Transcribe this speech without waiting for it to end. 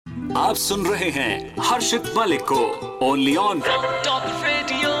आप सुन रहे हैं हर्षित मलिक को only on top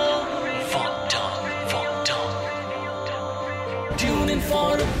radio tune in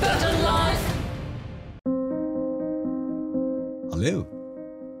for a better life. Hello,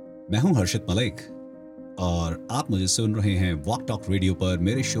 मैं हूं हर्षित मलिक और आप मुझे सुन रहे हैं वॉक टॉक रेडियो पर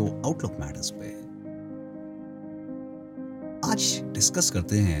मेरे शो आउटलुक मैटर्स पे। आज डिस्कस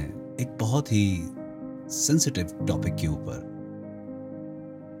करते हैं एक बहुत ही सेंसिटिव टॉपिक के ऊपर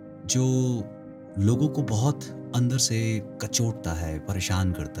जो लोगों को बहुत अंदर से कचोटता है,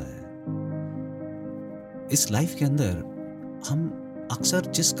 परेशान करता है। इस लाइफ के अंदर हम अक्सर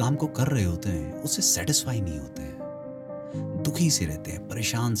जिस काम को कर रहे होते हैं उससे सेटिस्फाई नहीं होते हैं, दुखी से रहते हैं,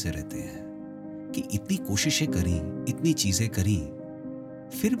 परेशान से रहते हैं कि इतनी कोशिशें करी, इतनी चीजें करी,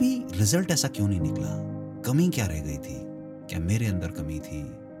 फिर भी रिजल्ट ऐसा क्यों नहीं निकला। कमी क्या रह गई थी? क्या मेरे अंदर कमी थी?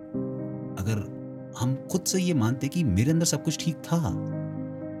 अगर हम खुद से ये मानते कि मेरे अंदर सब कुछ ठीक था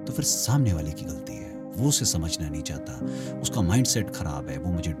तो फिर सामने वाले की गलती है, वो उसे समझना नहीं चाहता, उसका माइंडसेट खराब है,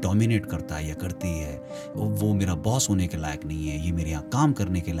 वो मुझे डोमिनेट करता है या करती है, वो मेरा बॉस होने के लायक नहीं है, ये मेरे यहाँ काम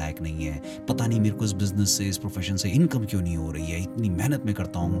करने के लायक नहीं है, पता नहीं मेरे को इस बिजनेस से, इस प्रोफेशन से इनकम क्यों नहीं हो रही है, इतनी मेहनत में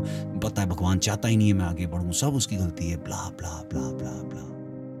करता हूँ, पता है भगवान चाहता ही नहीं है मैं आगे बढ़ूँ, सब उसकी गलती है, ब्ला ब्ला ब्ला ब्ला ब्ला।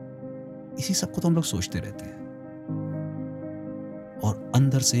 इसी सब को तो हम लोग सोचते रहते हैं और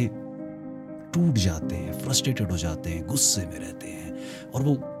अंदर से टूट जाते हैं, फ्रस्ट्रेटेड हो जाते हैं, गुस्से में रहते हैं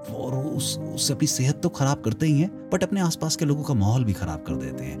और उससे अपनी सेहत तो खराब करते ही हैं बट अपने आसपास के लोगों का माहौल भी खराब कर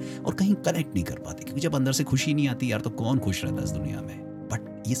देते हैं और कहीं कनेक्ट नहीं कर पाते, क्योंकि जब अंदर से खुशी नहीं आती यार तो कौन खुश रहता है इस दुनिया में।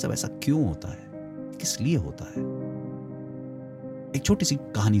 बट ये सब ऐसा क्यों होता है, किस लिए होता है? एक छोटी सी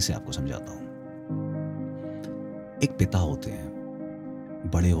कहानी से आपको समझाता हूं। एक पिता होते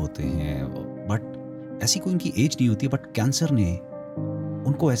हैं, बड़े होते हैं, बट ऐसी कोई उनकी एज नहीं होती है, बट कैंसर ने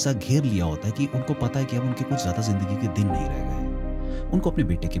उनको ऐसा घेर लिया होता है कि उनको पता है कि अब उनके कुछ ज्यादा जिंदगी के दिन नहीं रह गए। उनको अपने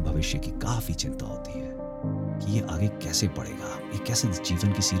बेटे के भविष्य की काफी चिंता होती है कि ये आगे कैसे पढ़ेगा, ये कैसे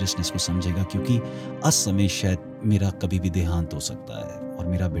जीवन की सीरियसनेस को समझेगा, क्योंकि असमय शायद मेरा कभी भी देहांत हो सकता है और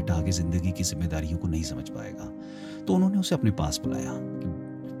मेरा बेटा आगे जिंदगी की जिम्मेदारियों को नहीं समझ पाएगा। तो उन्होंने उसे अपने पास बुलाया,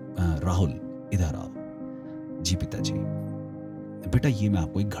 राहुल इधर आओ। जी पिताजी। बेटा ये मैं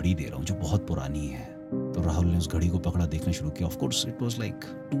आपको एक घड़ी दे रहा हूँ जो बहुत पुरानी है। तो राहुल ने उस घड़ी को पकड़ा, देखना शुरू किया। Of course it was like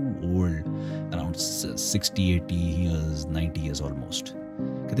to old, around 60-80 years, 90 years almost.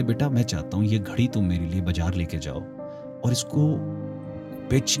 कहते बेटा मैं चाहता हूँ ये घड़ी तुम मेरे लिए बाजार लेके जाओ और इसको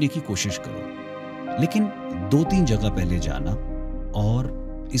बेचने की कोशिश करो, लेकिन 2-3 जगह पहले जाना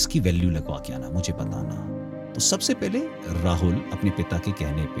और इसकी वैल्यू लगवा के आना, मुझे बताना। तो सबसे पहले राहुल अपने पिता के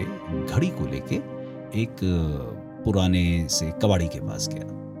कहने पे घड़ी को लेके एक पुराने से कबाड़ी के पास गया।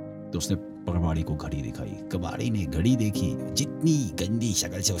 तो उसने कबाड़ी को घड़ी दिखाई। कबाड़ी ने घड़ी देखी, जितनी गंदी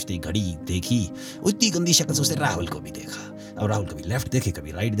शक्ल से उसने घड़ी देखी उतनी गंदी शक्ल से उसने राहुल को भी देखा। अब राहुल कभी लेफ्ट देखे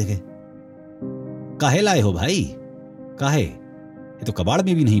कभी राइट देखे। काहे लाए हो भाई, काहे? ये तो कबाड़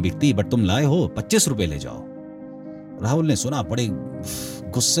में भी नहीं बिकती, बट तुम लाए हो, 25 रुपए ले जाओ। राहुल ने सुना, बड़े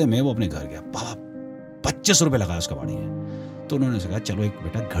गुस्से में वो अपने घर गया। बाबा 25 रुपए लगाया उस कबाड़ी ने। तो उन्होंने कहा चलो एक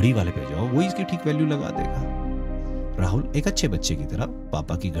बेटा घड़ी वाले पे जाओ, वही इसकी ठीक वैल्यू लगा देगा। राहुल एक अच्छे बच्चे की तरह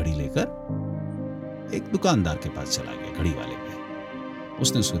पापा की घड़ी लेकर एक दुकानदार के पास चला गया, घड़ी वाले पे।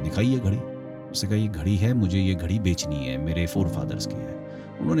 उसने उसको दिखाई ये घड़ी। उसने कहा ये घड़ी है, मुझे ये घड़ी बेचनी है, मेरे फोरफादर्स की है।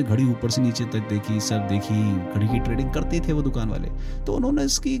 उन्होंने घड़ी ऊपर से नीचे तक देखी, सब देखी, घड़ी की ट्रेडिंग करते थे वो दुकान वाले। तो उन्होंने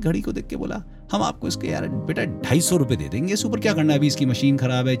इसकी घड़ी को देख के बोला हम आपको इसके यार बेटा 250 रुपए दे देंगे, इस ऊपर क्या करना है, अभी इसकी मशीन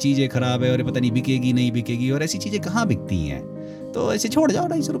खराब है, चीजें खराब है और पता नहीं बिकेगी नहीं बिकेगी, और ऐसी चीजें कहाँ बिकती हैं, तो ऐसे छोड़ जाओ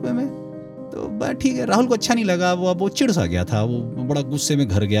 250 रुपए में। तो ठीक है। राहुल को अच्छा नहीं लगा, वो चिढ़ सा गया था, वो बड़ा गुस्से में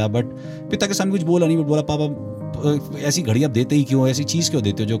घर गया, बट पिता के सामने कुछ बोला नहीं। बोला पापा ऐसी घड़ी आप देते ही क्यों, ऐसी चीज़ क्यों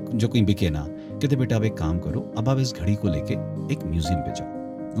देते हो जो कहीं बिके ना। कहते बेटा अब एक काम करो, अब आप इस घड़ी को लेके एक म्यूजियम पे जाओ।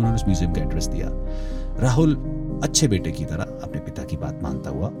 उन्होंने उस म्यूजियम का एड्रेस दिया। राहुल अच्छे बेटे की तरह अपने पिता की बात मानता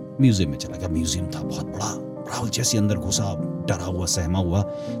हुआ म्यूजियम में चला गया। म्यूजियम था बहुत बड़ा। राहुल जैसे अंदर घुसा, डरा हुआ, सहमा हुआ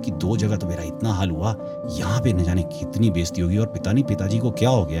कि 2 जगह तो मेरा इतना हाल हुआ, यहाँ पे न जाने कितनी बेइज्जती होगी और पिताजी को क्या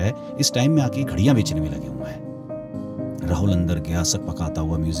हो गया है, इस टाइम में आके घड़ियां बेचने में लगे हुए हैं। राहुल अंदर गया सक पकाता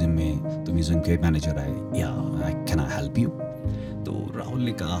हुआ म्यूजियम में। तो म्यूजियम के मैनेजर आए, या कैन आई हेल्प यू? तो राहुल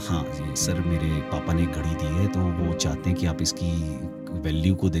ने कहा हाँ जी सर, मेरे पापा ने घड़ी दी है, तो वो चाहते हैं कि आप इसकी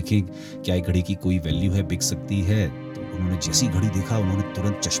वैल्यू को देखें, क्या एक घड़ी की कोई वैल्यू है, बिक सकती है। तो उन्होंने जैसी घड़ी देखा उन्होंने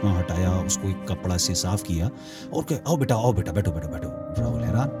तुरंत चश्मा हटाया, उसको एक कपड़ा से साफ किया और कहा आओ बेटा बैठो। राहुल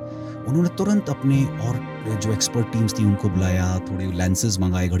हैरान। उन्होंने तुरंत अपने और जो एक्सपर्ट टीम्स थी उनको बुलाया, थोड़े लेंसेज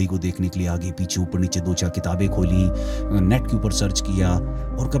मंगाए घड़ी को देखने के लिए, आगे पीछे ऊपर नीचे 2-4 किताबें खोली, नेट के ऊपर सर्च किया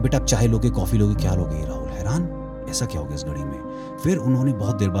और कहा बेटा आप चाय लोगे, कॉफी लोगे, क्या लोगे? राहुल हैरान, ऐसा क्या हो गया इस घड़ी में? फिर उन्होंने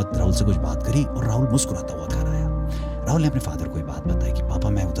बहुत देर बाद राहुल से कुछ बात करी और राहुल मुस्कुराता हुआ घर आया। राहुल ने अपने फादर को ये बात बताई कि पापा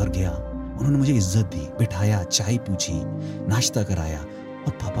मैं उधर गया, उन्होंने मुझे इज्जत दी, बिठाया, चाय पूछी, नाश्ता कराया,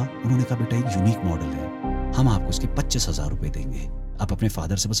 और पापा उन्होंने कहा बेटा एक यूनिक मॉडल है, हम आपको इसके 25,000 रुपये देंगे, आप अपने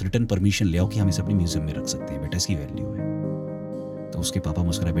फादर से बस रिटर्न परमिशन ले आओ कि हम इसे अपनी म्यूजियम में रख सकते हैं, बेटा इसकी वैल्यू है। तो उसके पापा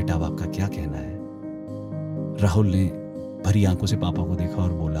मुस्कुराए, बेटा अब आपका क्या कहना है? राहुल ने भरी आंखों से पापा को देखा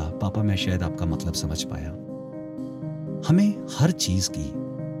और बोला, पापा मैं शायद आपका मतलब समझ पाया। हमें हर चीज की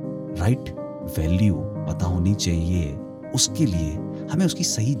राइट वैल्यू पता होनी चाहिए, उसके लिए हमें उसकी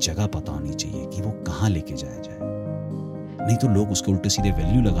सही जगह पता होनी चाहिए कि वो कहाँ लेके जाया जाए, नहीं तो लोग उसके उल्टे सीधे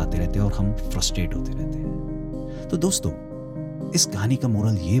वैल्यू लगाते रहते हैं और हम फ्रस्ट्रेट होते रहते हैं। तो दोस्तों, इस कहानी का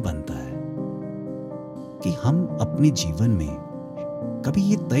मोरल ये बनता है कि हम अपने जीवन में कभी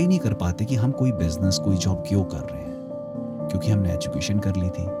ये तय नहीं कर पाते कि हम कोई बिजनेस, कोई जॉब क्यों कर रहे हैं। क्योंकि हमने एजुकेशन कर ली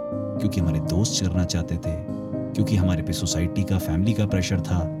थी, क्योंकि हमारे दोस्त करना चाहते थे, क्योंकि हमारे पे सोसाइटी का, फैमिली का प्रेशर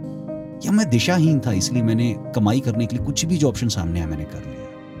था, या मैं दिशाहीन था इसलिए मैंने कमाई करने के लिए कुछ भी जो ऑप्शन सामने आया मैंने कर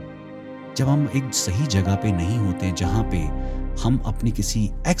लिया। जब हम एक सही जगह पे नहीं होते, जहाँ पे हम अपनी किसी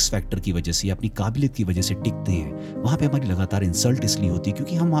एक्स फैक्टर की वजह से या अपनी काबिलियत की वजह से टिकते हैं, वहाँ पे हमारी लगातार इंसल्ट इसलिए होती है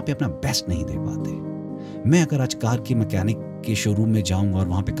क्योंकि हम वहाँ पे अपना बेस्ट नहीं दे पाते। मैं अगर आज कार के मैकेनिक के शोरूम में जाऊंगा और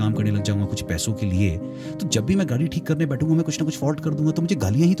वहाँ पे काम करने लग जाऊंगा कुछ पैसों के लिए, तो जब भी मैं गाड़ी ठीक करने बैठूंगा मैं कुछ ना कुछ फॉल्ट कर दूंगा, तो मुझे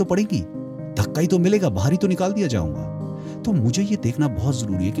गालियां ही तो पड़ेंगी, धक्का ही तो मिलेगा, बाहर ही तो निकाल दिया जाऊंगा। तो मुझे ये देखना बहुत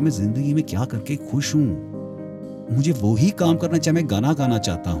जरूरी है कि मैं जिंदगी में क्या करके खुश हूं। मुझे वो ही काम करना, चाहे मैं गाना गाना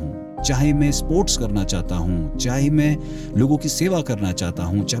चाहता हूं, चाहे मैं स्पोर्ट्स करना चाहता हूं, चाहे मैं लोगों की सेवा करना चाहता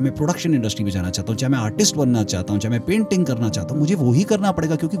हूं, चाहे मैं प्रोडक्शन इंडस्ट्री में जाना चाहता हूं, चाहे मैं आर्टिस्ट बनना चाहता हूं, चाहे मैं पेंटिंग करना चाहता हूं, मुझे वो ही करना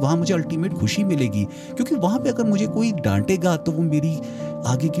पड़ेगा क्योंकि वहां मुझे अल्टीमेट खुशी मिलेगी। क्योंकि वहां पे अगर मुझे कोई डांटेगा तो वो मेरी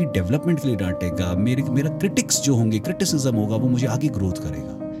आगे की डेवलपमेंट के लिए डांटेगा, मेरा क्रिटिक्स जो होंगे, क्रिटिसिज्म होगा, वो मुझे आगे ग्रोथ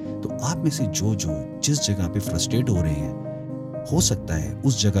करेगा। तो आप में से जो जिस जगह पे फ्रस्ट्रेट हो रहे हैं, हो सकता है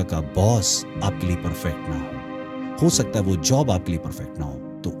उस जगह का बॉस आपके लिए परफेक्ट ना हो सकता है वो जॉब आपके लिए परफेक्ट ना हो।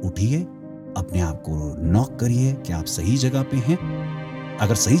 तो उठिए, अपने आप को नॉक करिए कि आप सही जगह पे हैं।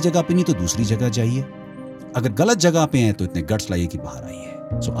 अगर सही जगह पे नहीं तो दूसरी जगह जाइए, अगर गलत जगह पे हैं तो इतने गट्स लाइए कि बाहर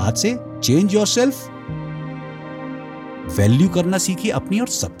आइए। सो आज से चेंज योरसेल्फ, वैल्यू करना सीखिए अपनी और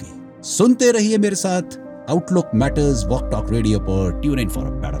सबकी। सुनते रहिए मेरे साथ Outlook Matters Walk Talk Radio पर। Tune in for a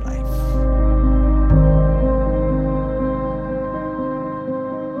better life.